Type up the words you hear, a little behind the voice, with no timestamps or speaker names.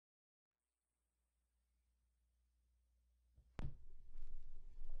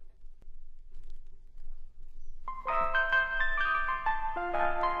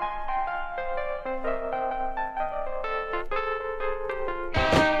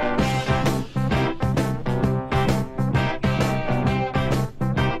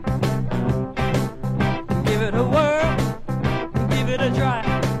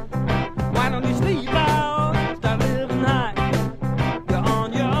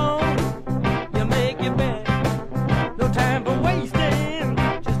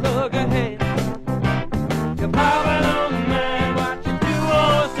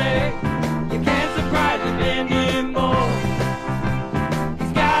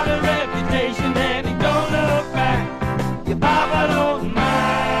destination and he don't look back. Your papa don't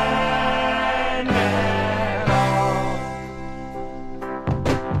mind at all.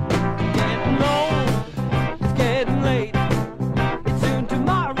 Getting low, it's getting late. It's soon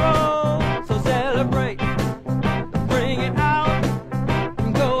tomorrow, so celebrate. Bring it out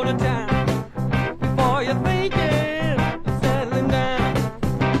and go to town before you're thinking of settling down.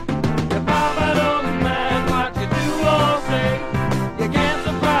 Your papa don't mind what you do or say. You can't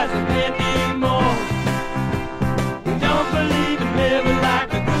surprise him anymore. He don't believe in living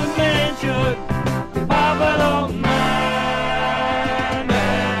like a good man should. Your papa don't mind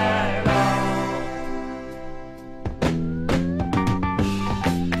at all.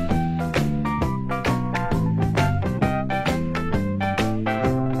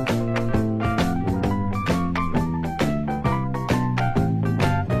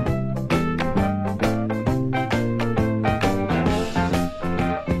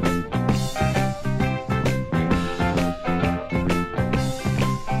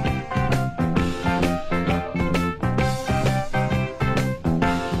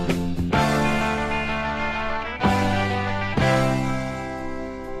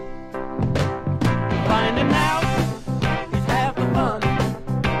 Finding out is half the fun.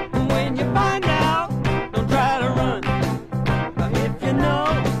 And when you find out, don't try to run. But if you know,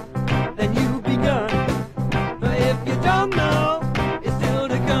 then you've begun. But if you don't know, it's still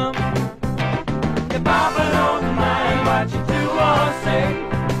to come. Your papa don't mind what you do or say.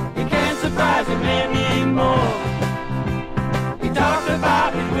 You can't surprise him anymore. He talks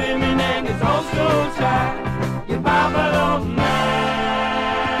about his women and his old school style. Your papa don't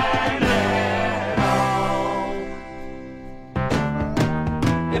mind at all.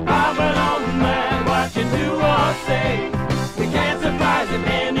 Your papa don't mind what you do or say. You can't surprise him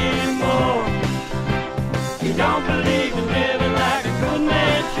anymore. He don't believe in living like a good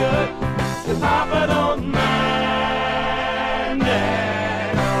man should. Your papa don't mind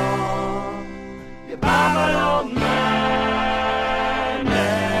at all. Your papa don't mind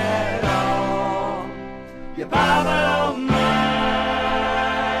at all. Your papa don't mind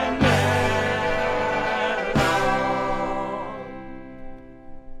at all.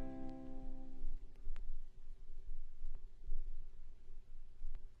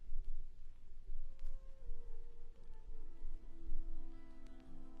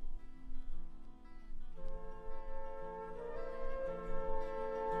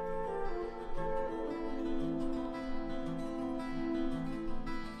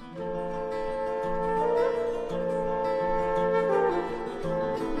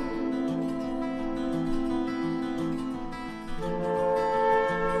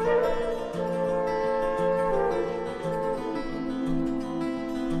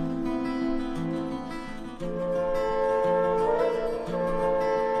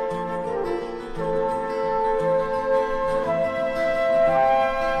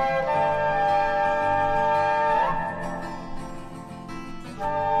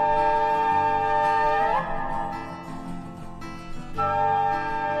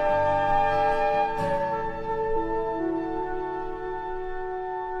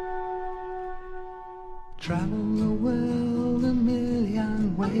 Travel the world a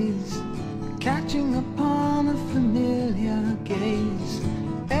million ways, catching upon a familiar gaze.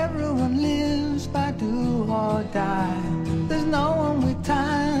 Everyone lives by do or die. There's no one with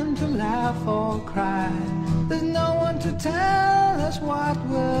time to laugh or cry. There's no one to tell us what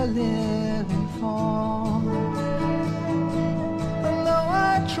we're living for. And though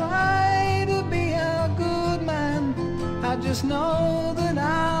I try to be a good man, I just know that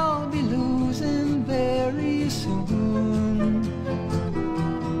I'll be losing very soon.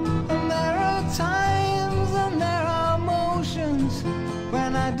 And there are times and there are motions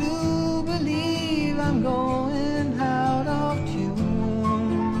when I do believe I'm going out of tune.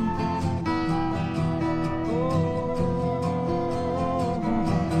 Oh,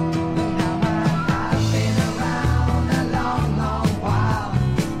 now I've been around a long, long while,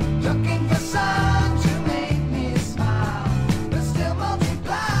 looking for sun to make me smile, but still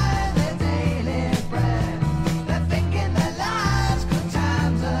multiply.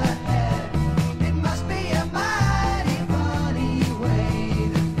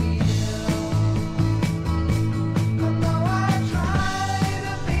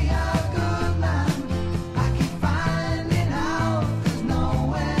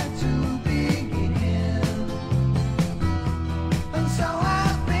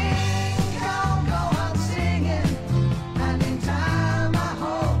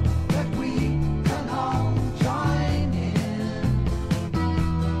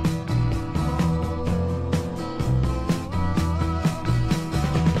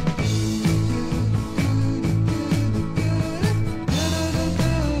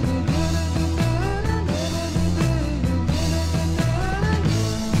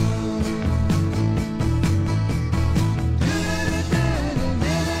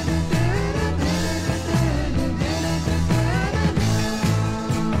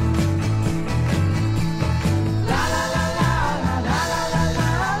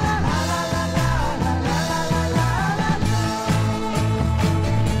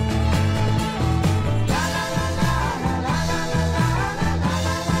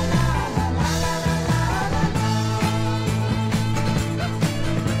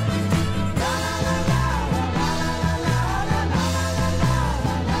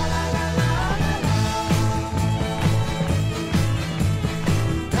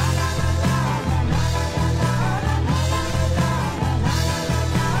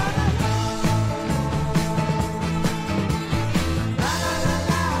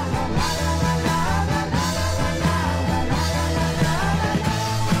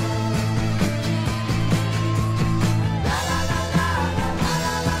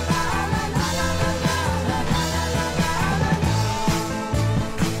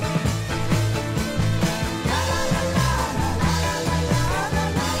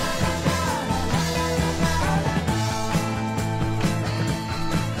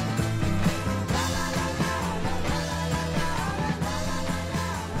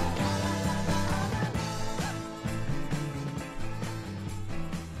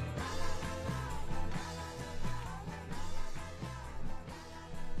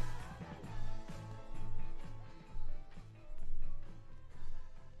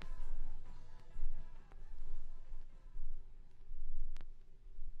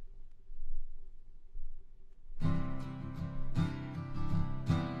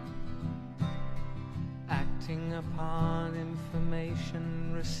 Acting upon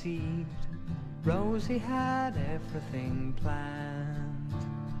information received, Rosie had everything planned.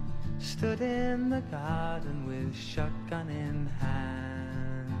 Stood in the garden with shotgun in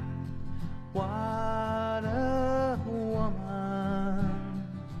hand. What a woman.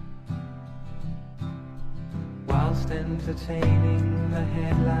 Whilst entertaining the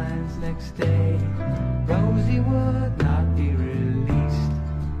headlines next day, Rosie would not be released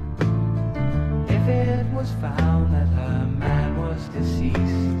if it was found that her man was deceased.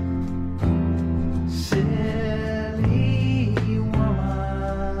 Silly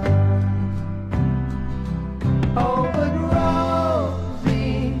woman. Oh, but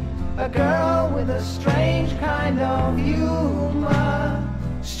Rosie, a girl with a strange kind of humor,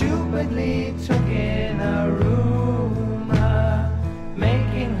 stupidly took in a rumor,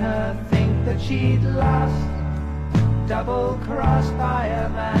 making her think that she'd lost, double-crossed by a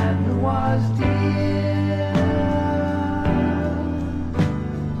man who was dear.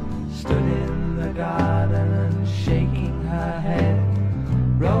 Stood in the garden and shaking her head,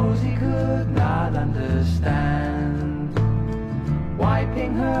 Rosie could not understand,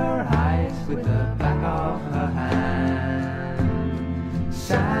 wiping her eyes with the back of her hand.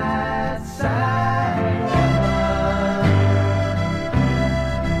 Sad, sad woman.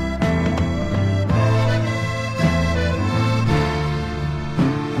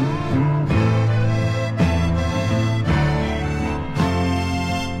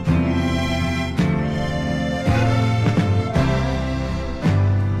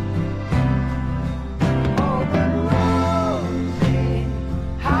 Oh, but Rosie,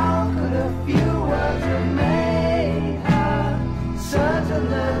 how could a few words have made her certain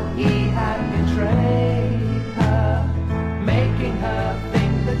that he had betrayed her, making her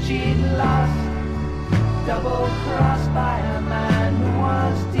think that she'd lost, double-crossed by a man who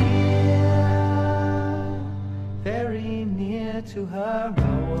was dear. Very near to her,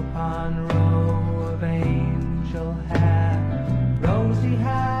 row upon row of angel hair, Rosie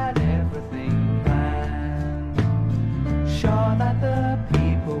had everything planned, sure that the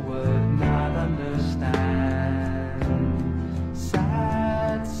people would not understand.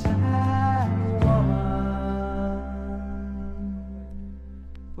 Sad, sad woman.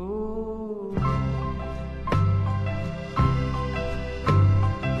 Ooh.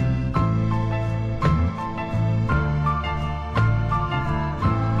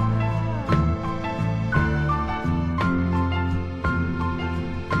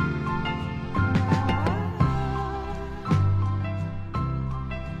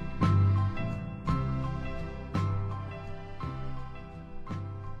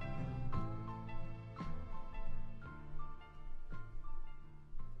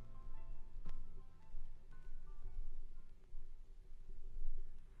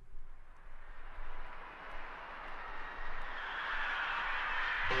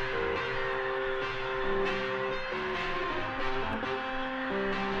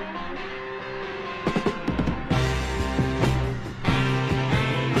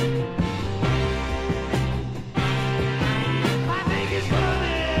 I think it's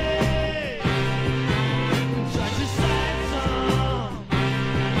funny, such a sad song.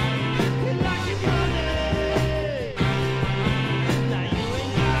 You like your money, now you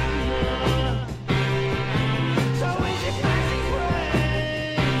ain't got none. So when she passes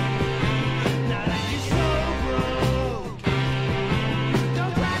away,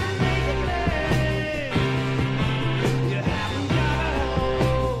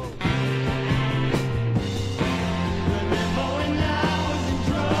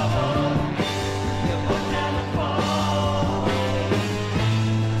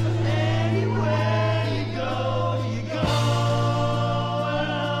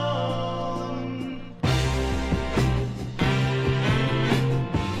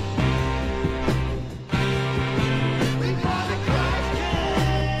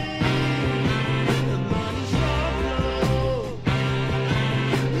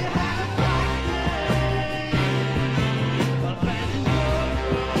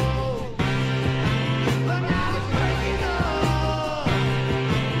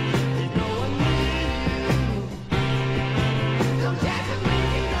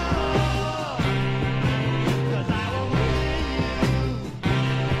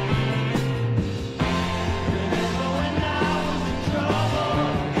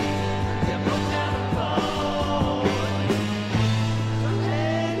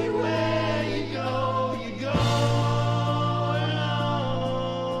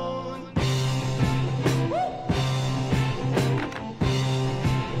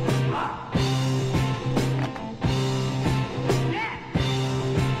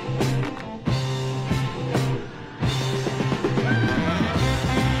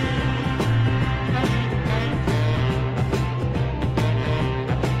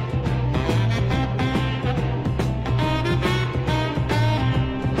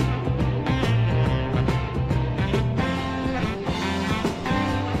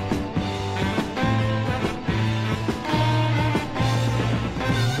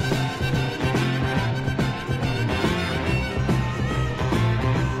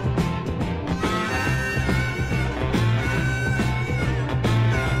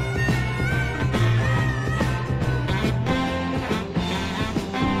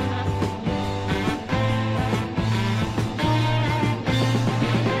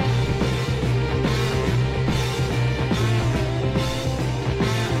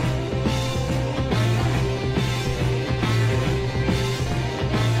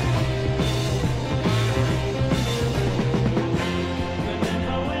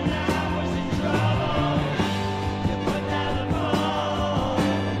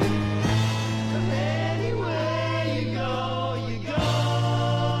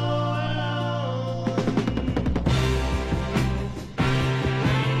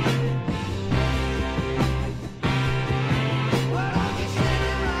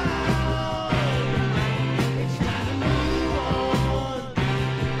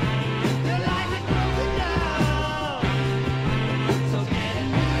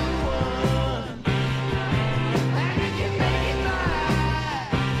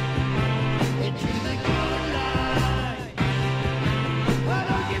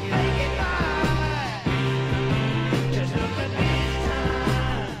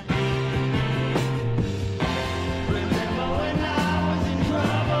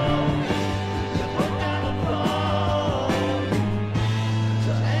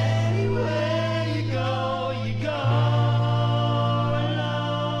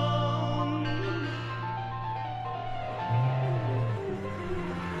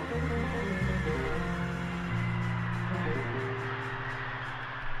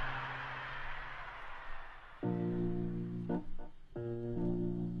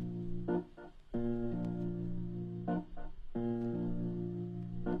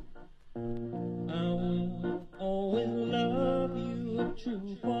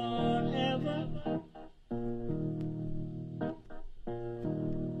 true forever.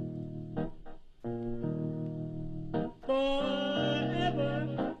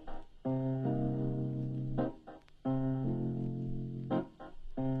 Forever.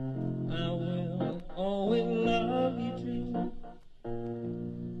 I will always love you true.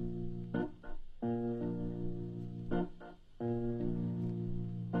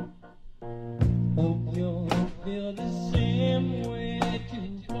 Hope you'll feel the same way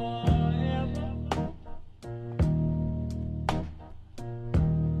too. Forever.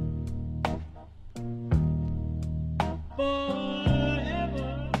 Forever.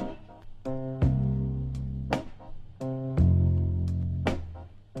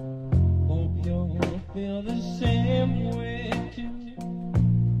 Hope you'll feel the same way too.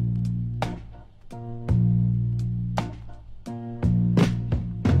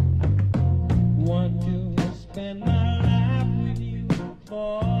 Want to spend my life with you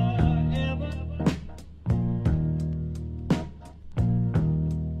forever.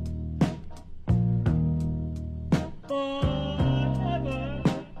 Forever.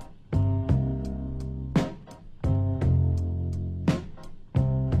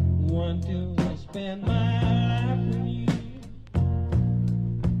 Want to spend my life with you.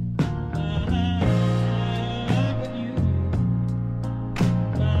 My life with you.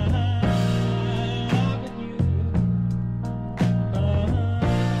 My life with you.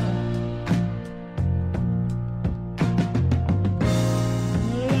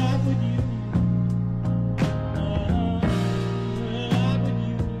 Life with you. Life with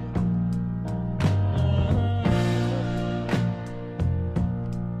you.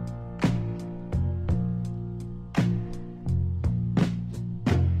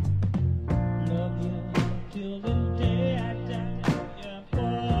 Love you till the day I die, yeah,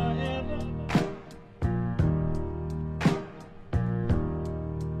 forever.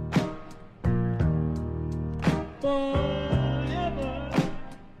 Forever.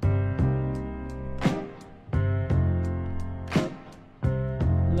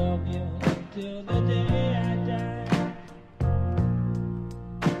 Love you till the day I die.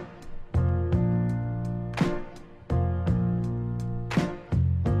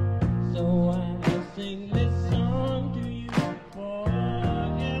 So I sing this song to you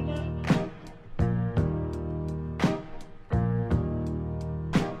forever.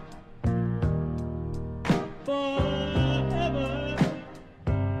 Forever.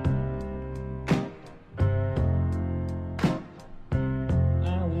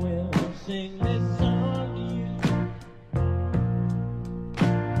 I will sing this song to you.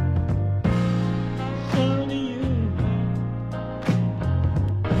 Song to you.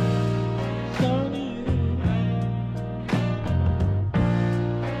 Song to you.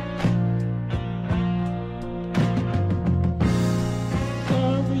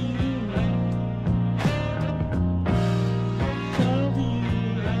 Song for you. Song for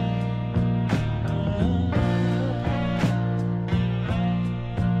you.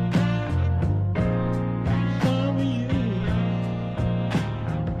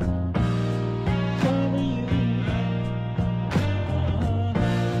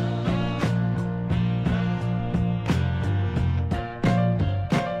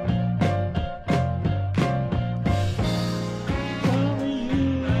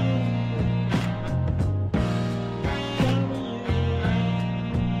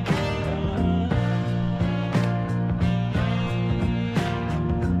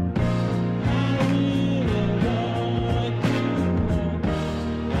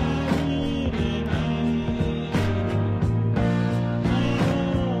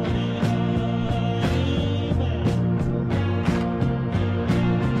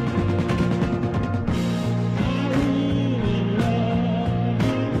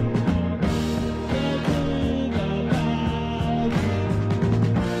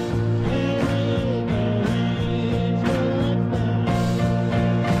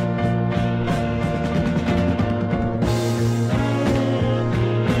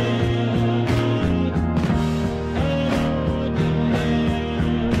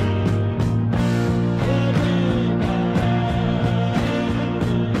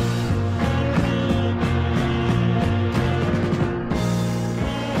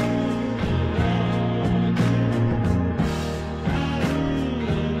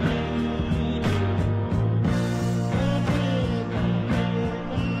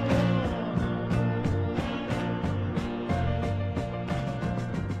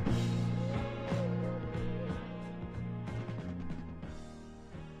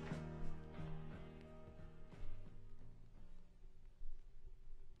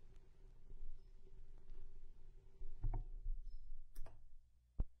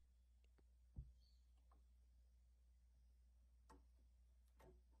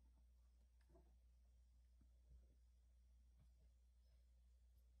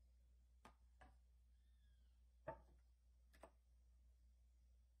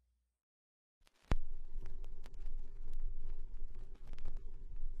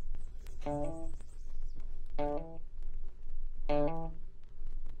 My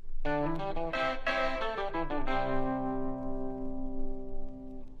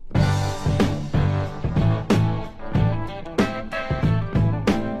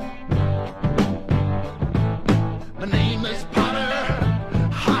name is Potter.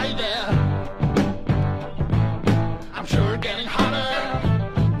 Hi there. I'm sure getting hotter.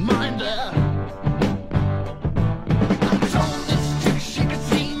 Mind there. I told this chick she could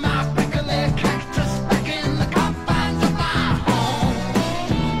see my prickly cactus back in the confines of my home.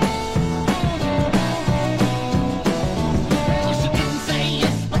 Well, she didn't say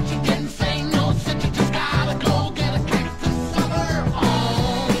yes, but she didn't say no. Said you just gotta go get a cactus of her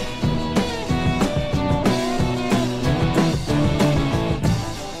own.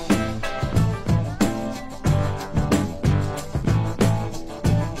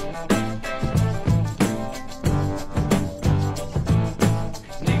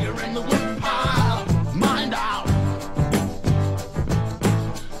 Nigger in the woodpile, mind out.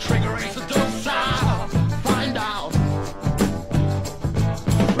 Trigger ain't so docile, find out.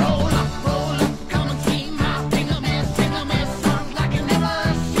 Roll up, come and see my sing-a-man, songs like you never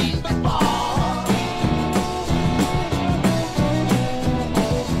seen before.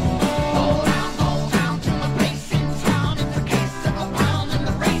 Go down to my place in town. It's a case of a pound and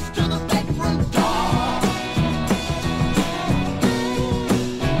the race to the bedroom door.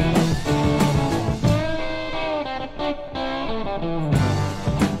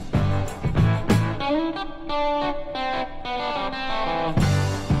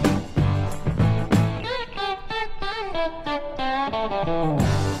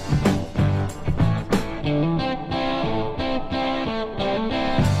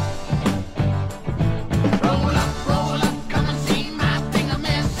 Roll up, come and see my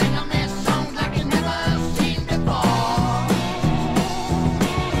sing-a-man, songs like you never seen before.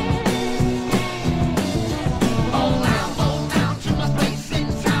 Go down to my place in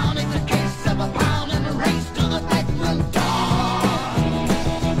town. It's a case of a pound and a race to the bedroom door.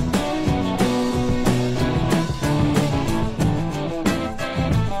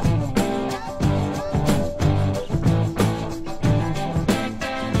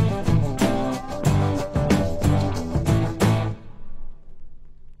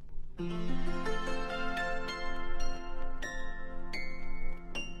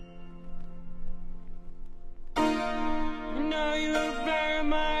 You know you look very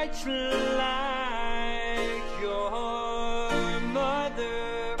much like your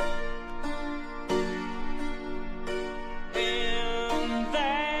mother, and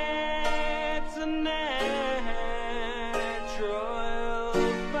that's a natural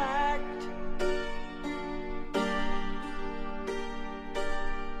fact.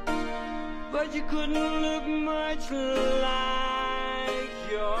 But you couldn't look much like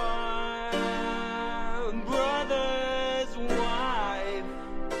your brother's wife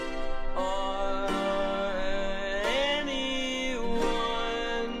or anyone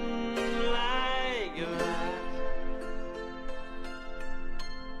like that.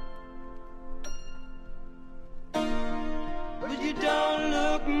 But you don't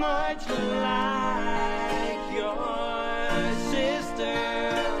look much like your sister,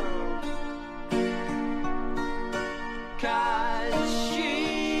 'cause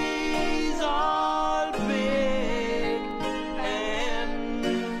she's all big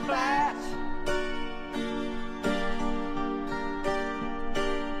and fat.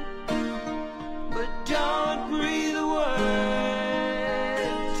 But don't breathe a word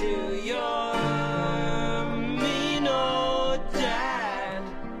to your mean old dad,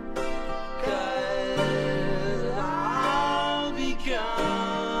 'cause I'll be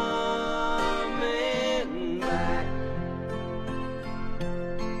coming back.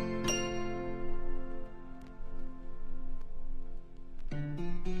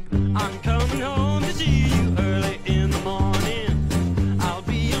 I'm coming home to see you early in the morning. I'll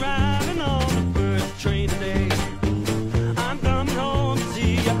be arriving on the first train today. I'm coming home to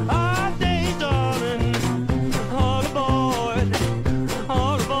see you. Hard days, darling. All aboard,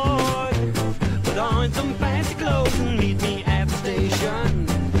 all aboard. Put on some fancy clothes and meet me at the station.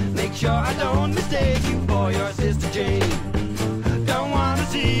 Make sure I don't mistake you for your sister Jane. Don't wanna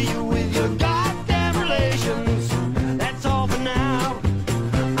see you with your goddamn relations. That's all for now.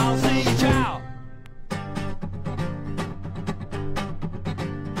 I'll see you, ciao.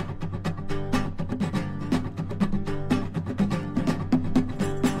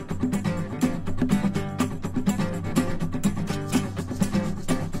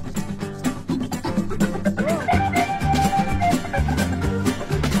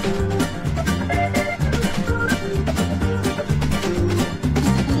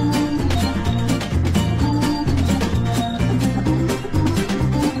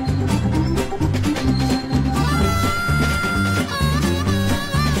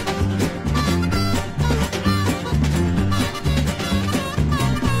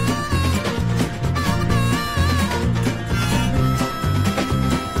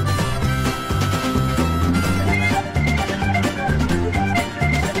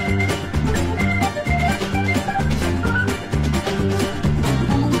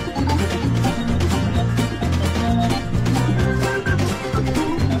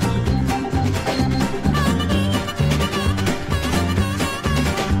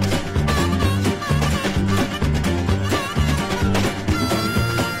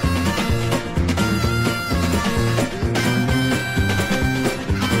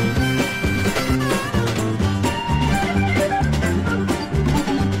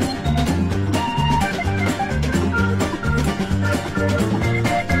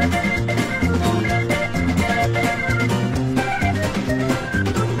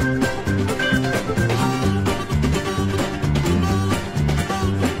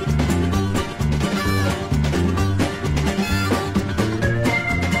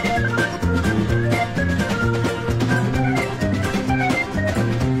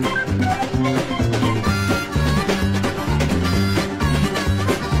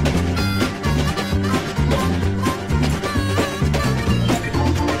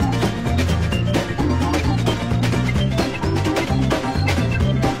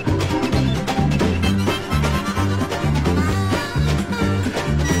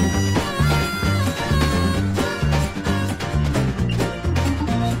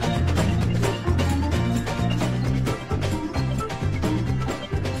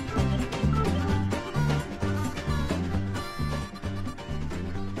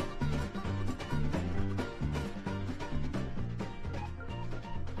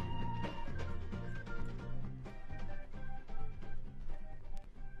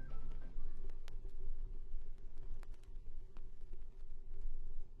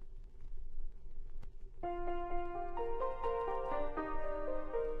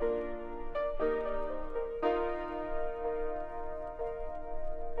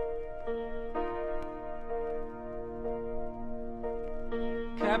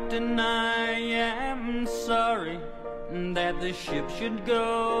 Captain, I am sorry that the ship should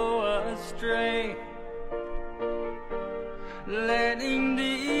go astray, letting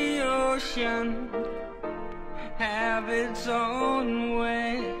the ocean have its own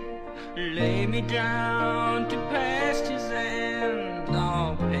way. Lay me down to pastures and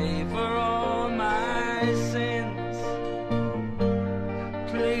I'll pay for all my sins,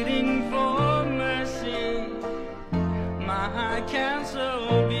 pleading for mercy. My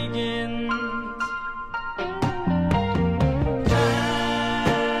counsel begins.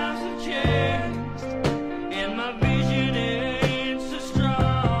 Times have changed and my vision ain't so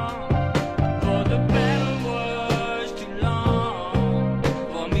strong, for the battle was too long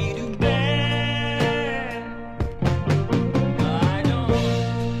for me to bear. I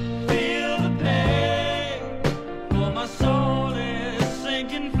don't feel the pain, for my soul is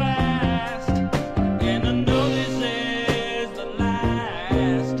sinking fast, and I know this is the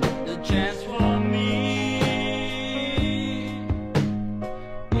last chance for me.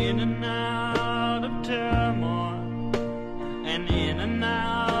 In and out of turmoil and in and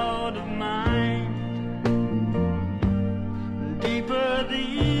out of mind, deeper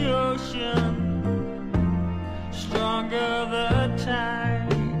the ocean, stronger the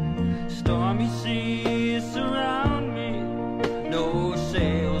tide. Stormy seas surround me, no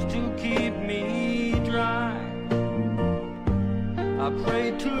sails to keep me dry. I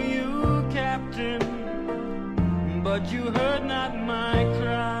prayed to you, Captain, but you heard not my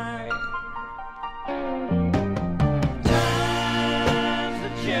cry. Times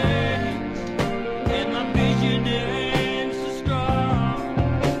have changed and my vision ain't so strong,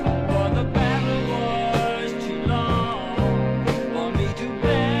 for the battle was too long for me to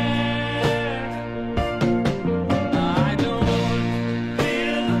bear. I don't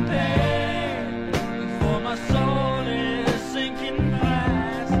feel the pain, for my soul is sinking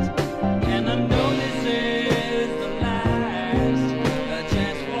fast, and I know this is the last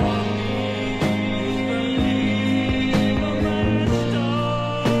chance for me. For my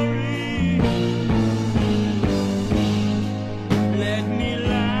story, let me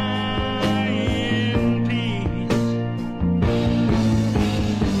lie in peace.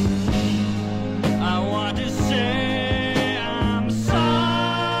 I want to say I'm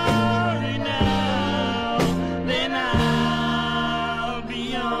sorry now, then I'll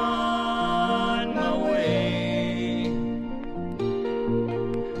be on my way.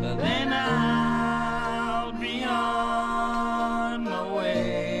 Then I'll be on my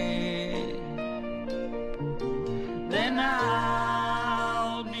way. Then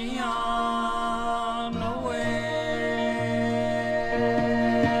I'll be on my way.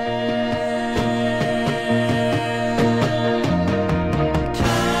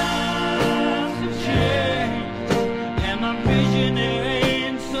 Times have changed and my vision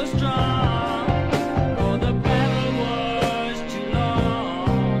ain't so strong, for the battle was too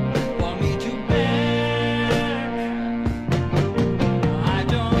long for me to bear. I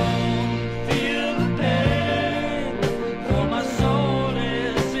don't feel the pain, for my soul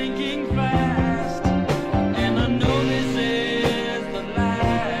is sinking fast, and I know this is the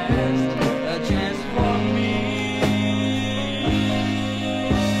last chance for me.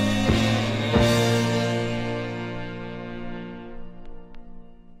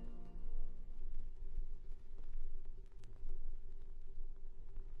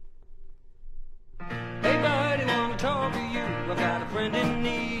 Hey buddy, wanna talk to you. I got a friend in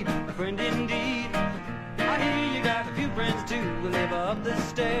need, a friend indeed. I hear you got a few friends too who live up the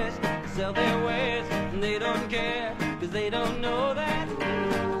stairs, sell their wares, and they don't care, cause they don't know that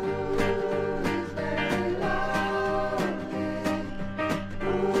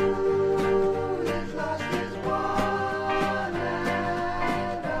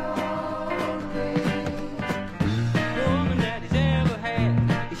woman that he's ever had,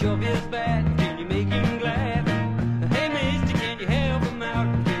 he sure feels bad. Can you make him glad? Hey mister, can you help him out?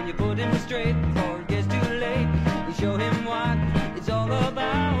 Can you put him straight before it gets too late? You show him what it's all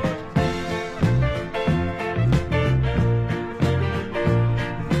about.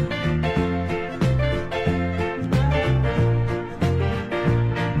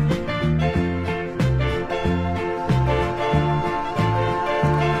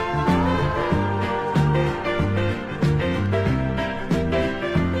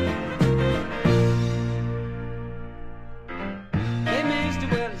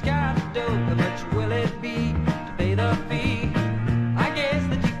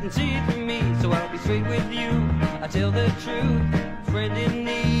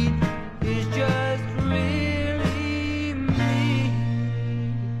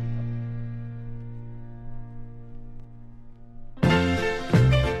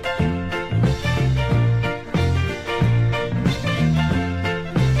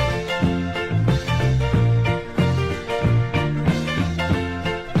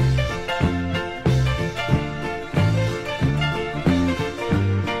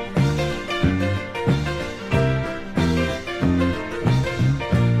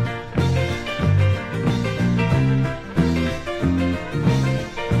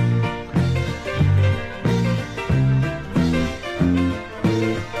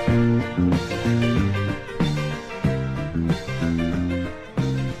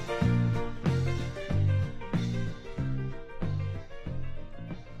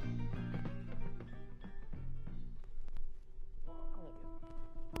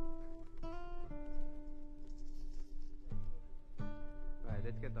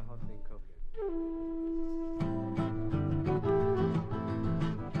 get the whole thing cooking.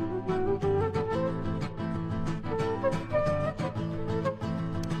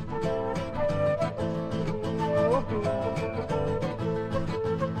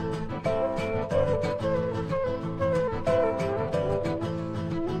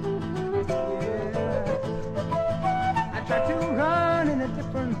 I tried to run in a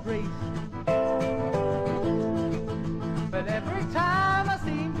different race, but every time I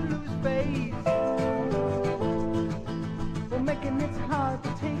seem to lose pace. For making it hard,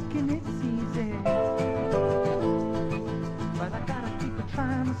 for taking it easy, but I gotta keep it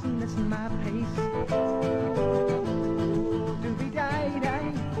trying to see this in my pace.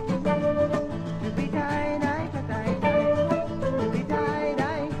 Do-be-die-die, do-be-die-die, da-die-die,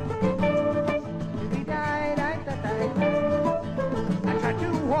 do-be-die-die, do-be-die-die, da-die-die. I tried to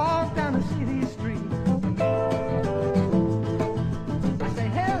walk down the city street. I say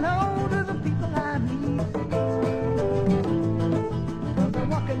hello to the people I meet, but they're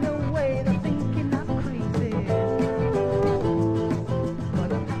walking away.